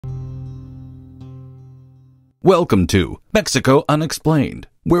Welcome to Mexico Unexplained,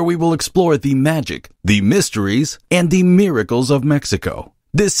 where we will explore the magic, the mysteries, and the miracles of Mexico.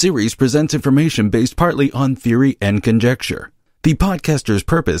 This series presents information based partly on theory and conjecture. The podcaster's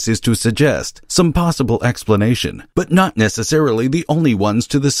purpose is to suggest some possible explanation, but not necessarily the only ones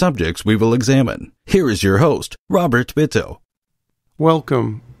to the subjects we will examine. Here is your host, Robert Bitto.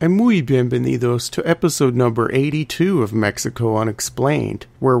 Welcome, and muy bienvenidos to episode number 82 of Mexico Unexplained,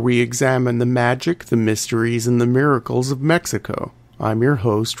 where we examine the magic, the mysteries, and the miracles of Mexico. I'm your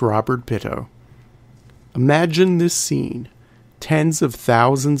host, Robert Bitto. Imagine this scene. Tens of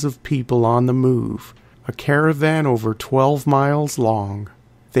thousands of people on the move, a caravan over 12 miles long.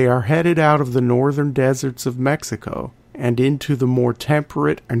 They are headed out of the northern deserts of Mexico and into the more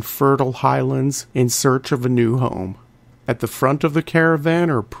temperate and fertile highlands in search of a new home. At the front of the caravan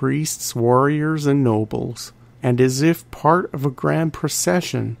are priests, warriors, and nobles, and as if part of a grand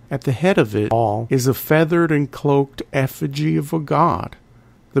procession, at the head of it all is a feathered and cloaked effigy of a god.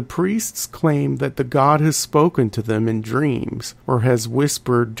 The priests claim that the god has spoken to them in dreams or has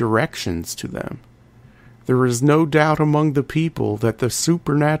whispered directions to them. There is no doubt among the people that the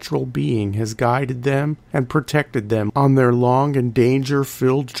supernatural being has guided them and protected them on their long and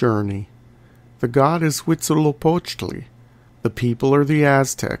danger-filled journey. The god is Huitzilopochtli. The people are the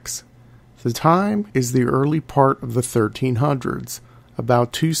Aztecs. The time is the early part of the 1300s,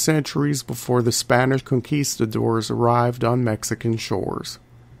 about 2 centuries before the Spanish conquistadors arrived on Mexican shores.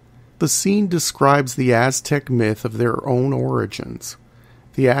 The scene describes the Aztec myth of their own origins.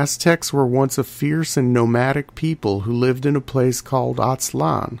 The Aztecs were once a fierce and nomadic people who lived in a place called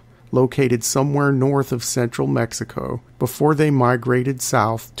Aztlan, located somewhere north of central Mexico, before they migrated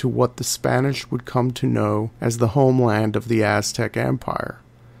south to what the Spanish would come to know as the homeland of the Aztec Empire.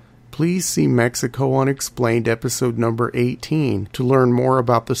 Please see Mexico Unexplained episode number 18 to learn more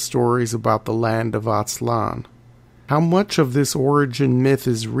about the stories about the land of Aztlan. How much of this origin myth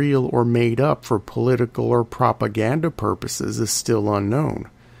is real or made up for political or propaganda purposes is still unknown.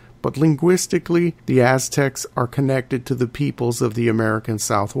 But linguistically, the Aztecs are connected to the peoples of the American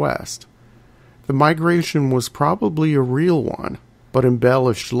Southwest. The migration was probably a real one, but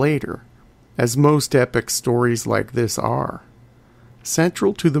embellished later, as most epic stories like this are.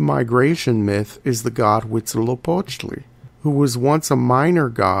 Central to the migration myth is the god Huitzilopochtli, who was once a minor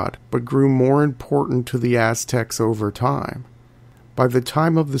god but grew more important to the Aztecs over time. By the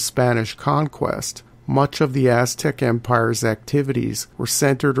time of the Spanish conquest, much of the Aztec Empire's activities were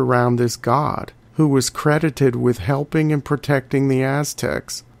centered around this god, who was credited with helping and protecting the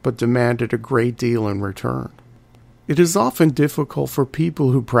Aztecs, but demanded a great deal in return. It is often difficult for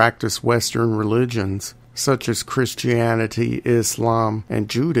people who practice Western religions, such as Christianity, Islam, and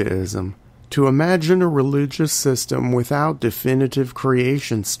Judaism, to imagine a religious system without definitive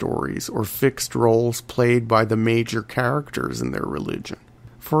creation stories or fixed roles played by the major characters in their religion.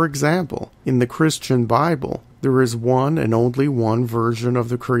 For example, in the Christian Bible, there is one and only one version of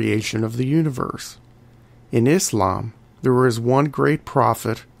the creation of the universe. In Islam, there is one great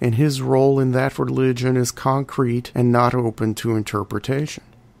prophet, and his role in that religion is concrete and not open to interpretation.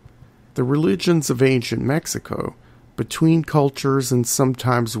 The religions of ancient Mexico, between cultures and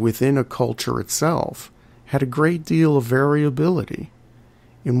sometimes within a culture itself, had a great deal of variability.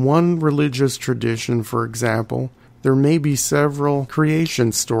 In one religious tradition, for example, there may be several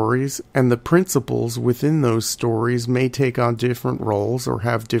creation stories, and the principles within those stories may take on different roles or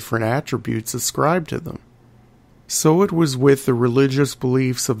have different attributes ascribed to them. So it was with the religious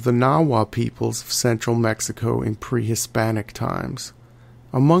beliefs of the Nahua peoples of central Mexico in pre-Hispanic times.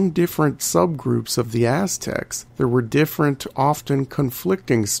 Among different subgroups of the Aztecs, there were different, often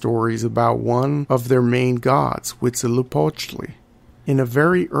conflicting stories about one of their main gods, Huitzilopochtli. In a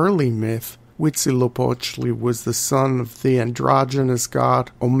very early myth, Huitzilopochtli was the son of the androgynous god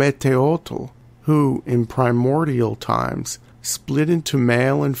Ometeotl, who, in primordial times, split into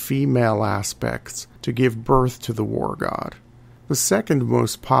male and female aspects to give birth to the war god. The second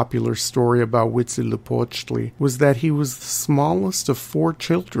most popular story about Huitzilopochtli was that he was the smallest of 4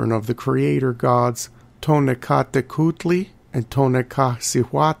 children of the creator gods Tonacatecutli and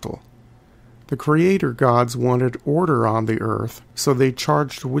Tonacacihuatl. The creator gods wanted order on the earth, so they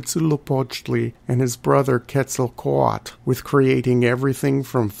charged Huitzilopochtli and his brother Quetzalcoatl with creating everything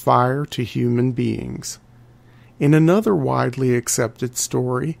from fire to human beings. In another widely accepted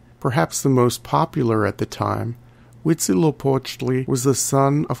story, perhaps the most popular at the time, Huitzilopochtli was the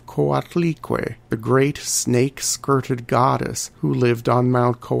son of Coatlicue, the great snake-skirted goddess who lived on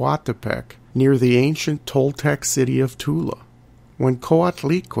Mount Coatepec, near the ancient Toltec city of Tula. When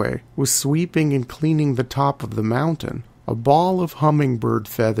Coatlicue was sweeping and cleaning the top of the mountain, A ball of hummingbird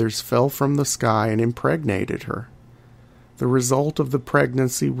feathers fell from the sky and impregnated her. The result of the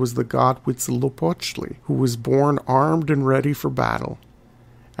pregnancy was the god Huitzilopochtli, who was born armed and ready for battle.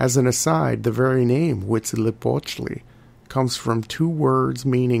 As an aside, the very name Huitzilopochtli comes from two words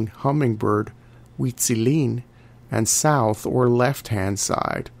meaning hummingbird, Huitzilin, and south or left-hand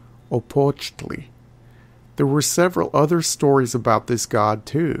side, Opochtli. There were several other stories about this god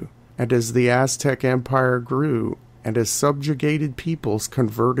too, and as the Aztec Empire grew, and as subjugated peoples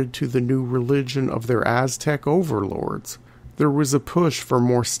converted to the new religion of their Aztec overlords, there was a push for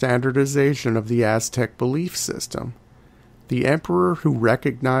more standardization of the Aztec belief system. The emperor who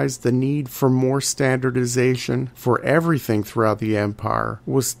recognized the need for more standardization for everything throughout the empire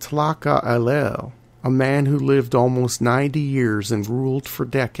was Tlacaelel, a man who lived almost 90 years and ruled for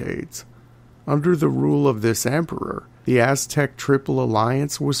decades. Under the rule of this emperor, the Aztec Triple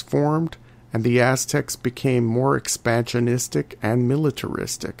Alliance was formed, and the Aztecs became more expansionistic and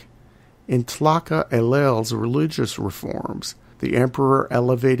militaristic. In Tlacaelel's religious reforms, the emperor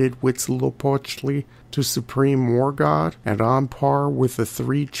elevated Huitzilopochtli to supreme war god and on par with the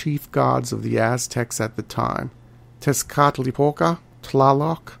three chief gods of the Aztecs at the time, Tezcatlipoca,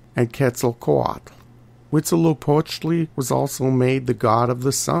 Tlaloc, and Quetzalcoatl. Huitzilopochtli was also made the god of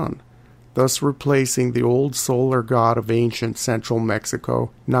the sun, thus replacing the old solar god of ancient central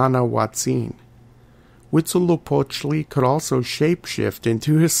Mexico, Nanahuatzin. Huitzilopochtli could also shapeshift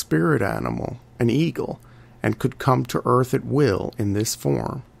into his spirit animal, an eagle, and could come to earth at will in this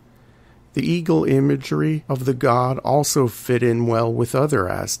form. The eagle imagery of the god also fit in well with other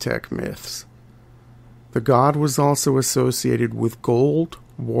Aztec myths. The god was also associated with gold,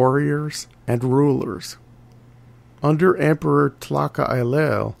 warriors, and rulers. Under Emperor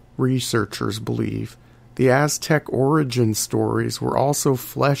Tlacaelel, researchers believe, the Aztec origin stories were also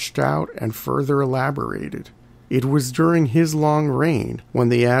fleshed out and further elaborated. It was during his long reign when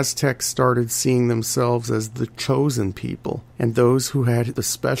the Aztecs started seeing themselves as the chosen people and those who had the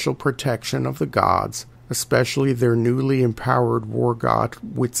special protection of the gods, especially their newly empowered war god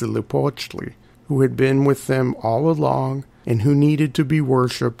Huitzilopochtli, who had been with them all along and who needed to be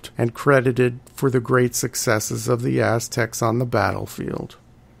worshipped and credited for the great successes of the Aztecs on the battlefield.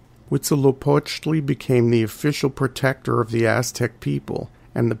 Huitzilopochtli became the official protector of the Aztec people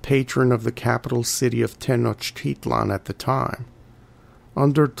and the patron of the capital city of Tenochtitlan at the time.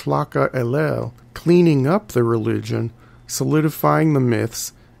 Under Tlacaelel, cleaning up the religion, solidifying the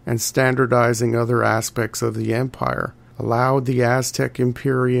myths, and standardizing other aspects of the empire allowed the Aztec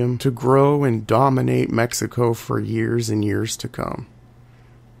Imperium to grow and dominate Mexico for years and years to come.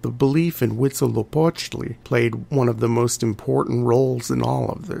 The belief in Huitzilopochtli played one of the most important roles in all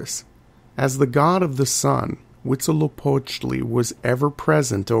of this. As the god of the sun, Huitzilopochtli was ever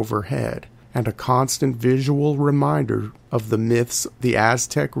present overhead, and a constant visual reminder of the myths the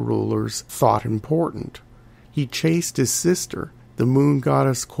Aztec rulers thought important. He chased his sister, the moon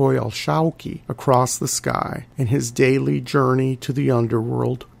goddess Coyolxauhqui, across the sky, and his daily journey to the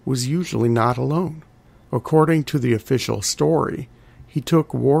underworld was usually not alone. According to the official story, he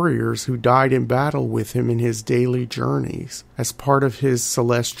took warriors who died in battle with him in his daily journeys as part of his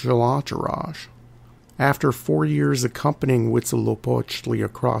celestial entourage. After 4 years accompanying Huitzilopochtli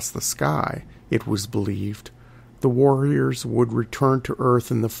across the sky, it was believed, the warriors would return to Earth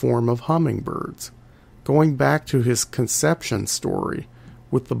in the form of hummingbirds. Going back to his conception story,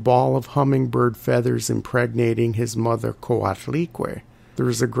 with the ball of hummingbird feathers impregnating his mother Coatlicue, there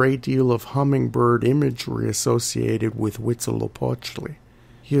is a great deal of hummingbird imagery associated with Huitzilopochtli.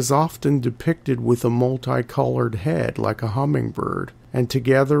 He is often depicted with a multicolored head like a hummingbird, and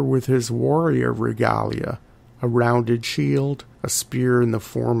together with his warrior regalia, a rounded shield, a spear in the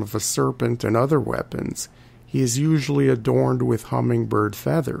form of a serpent, and other weapons, he is usually adorned with hummingbird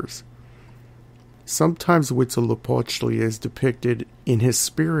feathers. Sometimes Huitzilopochtli is depicted in his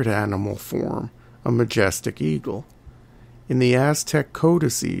spirit animal form, a majestic eagle. In the Aztec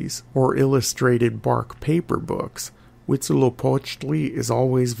codices, or illustrated bark paper books, Huitzilopochtli is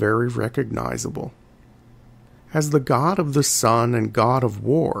always very recognizable. As the god of the sun and god of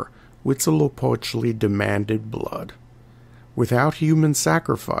war, Huitzilopochtli demanded blood. Without human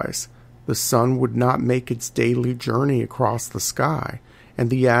sacrifice, the sun would not make its daily journey across the sky, and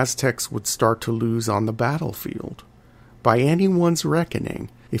the Aztecs would start to lose on the battlefield. By anyone's reckoning,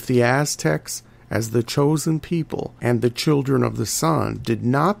 if the Aztecs, as the chosen people and the children of the sun, did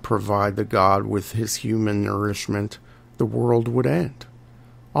not provide the god with his human nourishment, the world would end.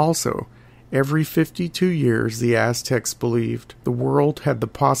 Also, every 52 years the Aztecs believed the world had the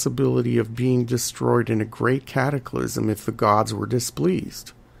possibility of being destroyed in a great cataclysm if the gods were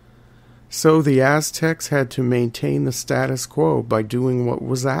displeased. So the Aztecs had to maintain the status quo by doing what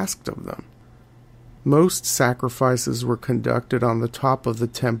was asked of them. Most sacrifices were conducted on the top of the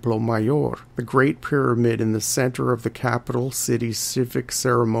Templo Mayor, the Great Pyramid in the center of the capital city's civic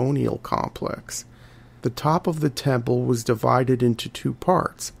ceremonial complex. The top of the temple was divided into two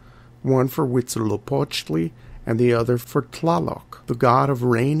parts, one for Huitzilopochtli and the other for Tlaloc, the god of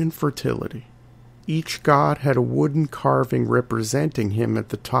rain and fertility. Each god had a wooden carving representing him at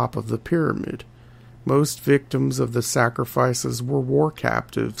the top of the pyramid. Most victims of the sacrifices were war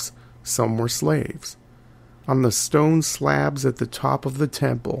captives. Some were slaves. On the stone slabs at the top of the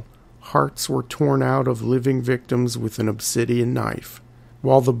temple, hearts were torn out of living victims with an obsidian knife.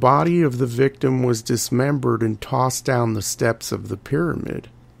 While the body of the victim was dismembered and tossed down the steps of the pyramid,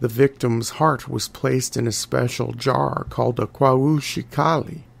 the victim's heart was placed in a special jar called a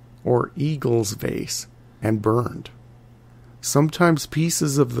kwaushikali, or eagle's vase, and burned. Sometimes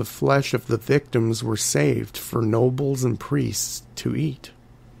pieces of the flesh of the victims were saved for nobles and priests to eat.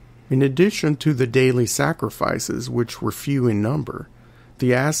 In addition to the daily sacrifices, which were few in number,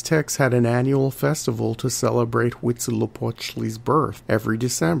 the Aztecs had an annual festival to celebrate Huitzilopochtli's birth every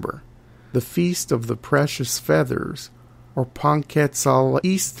December. The Feast of the Precious Feathers, or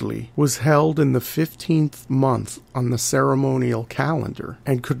Unexplained, was held in the 15th month on the ceremonial calendar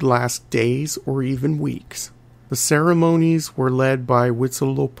and could last days or even weeks. The ceremonies were led by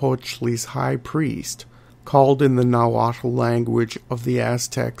Huitzilopochtli's high priest, called in the Nahuatl language of the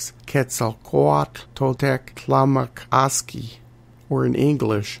Aztecs Quetzalcoatl Totec Tlamacasqui, or in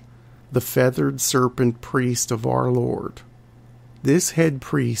English, the feathered serpent priest of our Lord. This head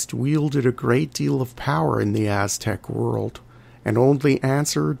priest wielded a great deal of power in the Aztec world, and only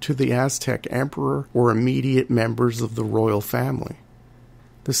answered to the Aztec emperor or immediate members of the royal family.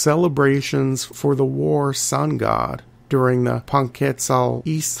 The celebrations for the war sun god during the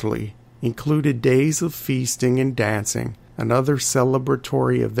Unexplained included days of feasting and dancing and other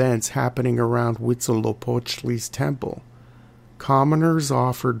celebratory events happening around Huitzilopochtli's temple. Commoners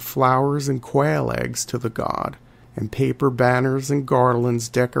offered flowers and quail eggs to the god, and paper banners and garlands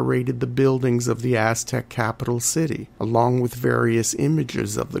decorated the buildings of the Aztec capital city, along with various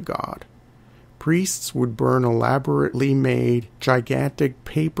images of the god. Priests would burn elaborately made, gigantic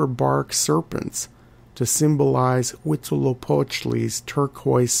paper bark serpents to symbolize Huitzilopochtli's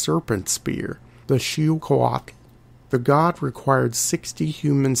turquoise serpent spear, the Xiucoatl. The god required 60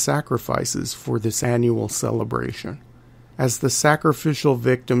 human sacrifices for this annual celebration. As the sacrificial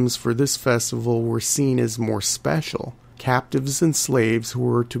victims for this festival were seen as more special, captives and slaves who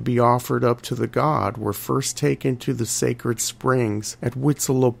were to be offered up to the god were first taken to the sacred springs at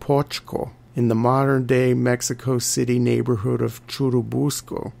Huitzilopochtli in the modern-day Mexico City neighborhood of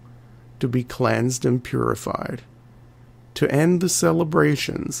Churubusco, to be cleansed and purified. To end the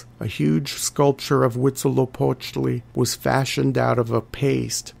celebrations, a huge sculpture of Huitzilopochtli was fashioned out of a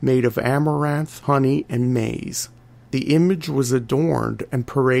paste made of amaranth, honey, and maize. The image was adorned and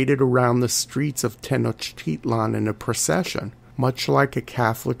paraded around the streets of Tenochtitlan in a procession, much like a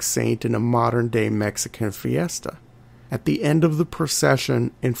Catholic saint in a modern-day Mexican fiesta. At the end of the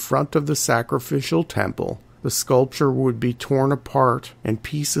procession, in front of the sacrificial temple, the sculpture would be torn apart and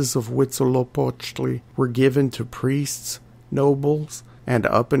pieces of Huitzilopochtli were given to priests, nobles, and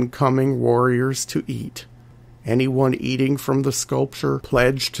up-and-coming warriors to eat. Anyone eating from the sculpture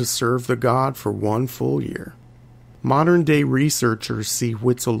pledged to serve the god for 1 full year. Modern-day researchers see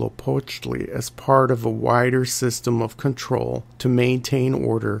Huitzilopochtli as part of a wider system of control to maintain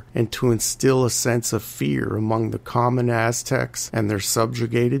order and to instill a sense of fear among the common Aztecs and their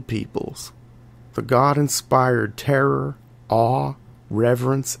subjugated peoples. The god inspired terror, awe,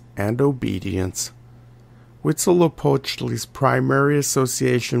 reverence, and obedience. Huitzilopochtli's primary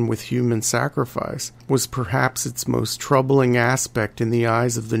association with human sacrifice was perhaps its most troubling aspect in the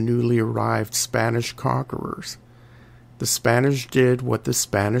eyes of the newly arrived Spanish conquerors. The Spanish did what the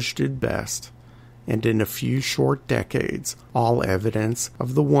Spanish did best, and in a few short decades, all evidence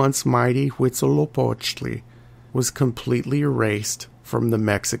of the once mighty Huitzilopochtli was completely erased from the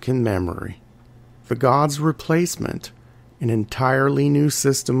Mexican memory. The god's replacement, an entirely new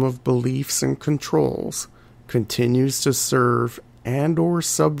system of beliefs and controls, continues to serve and or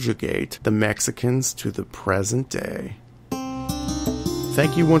subjugate the Mexicans to the present day.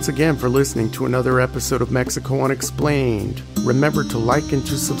 Thank you once again for listening to another episode of Mexico Unexplained. Remember to like and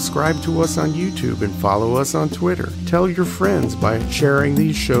to subscribe to us on YouTube and follow us on Twitter. Tell your friends by sharing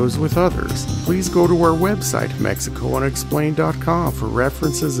these shows with others. Please go to our website, MexicoUnexplained.com. Unexplained.com for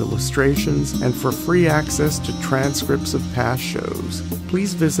references, illustrations, and for free access to transcripts of past shows.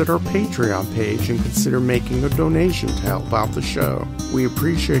 Please visit our Patreon page and consider making a donation to help out the show. We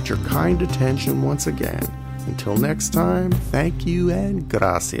appreciate your kind attention once again. Until next time, thank you and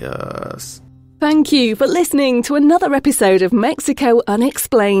gracias. Thank you for listening to another episode of Mexico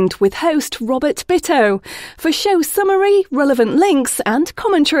Unexplained with host Robert Bitto. For show summary, relevant links and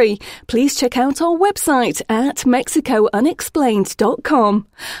commentary, please check out our website at mexicounexplained.com.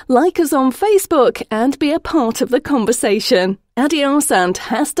 Like us on Facebook and be a part of the conversation. Adios and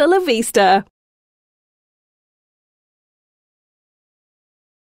hasta la vista.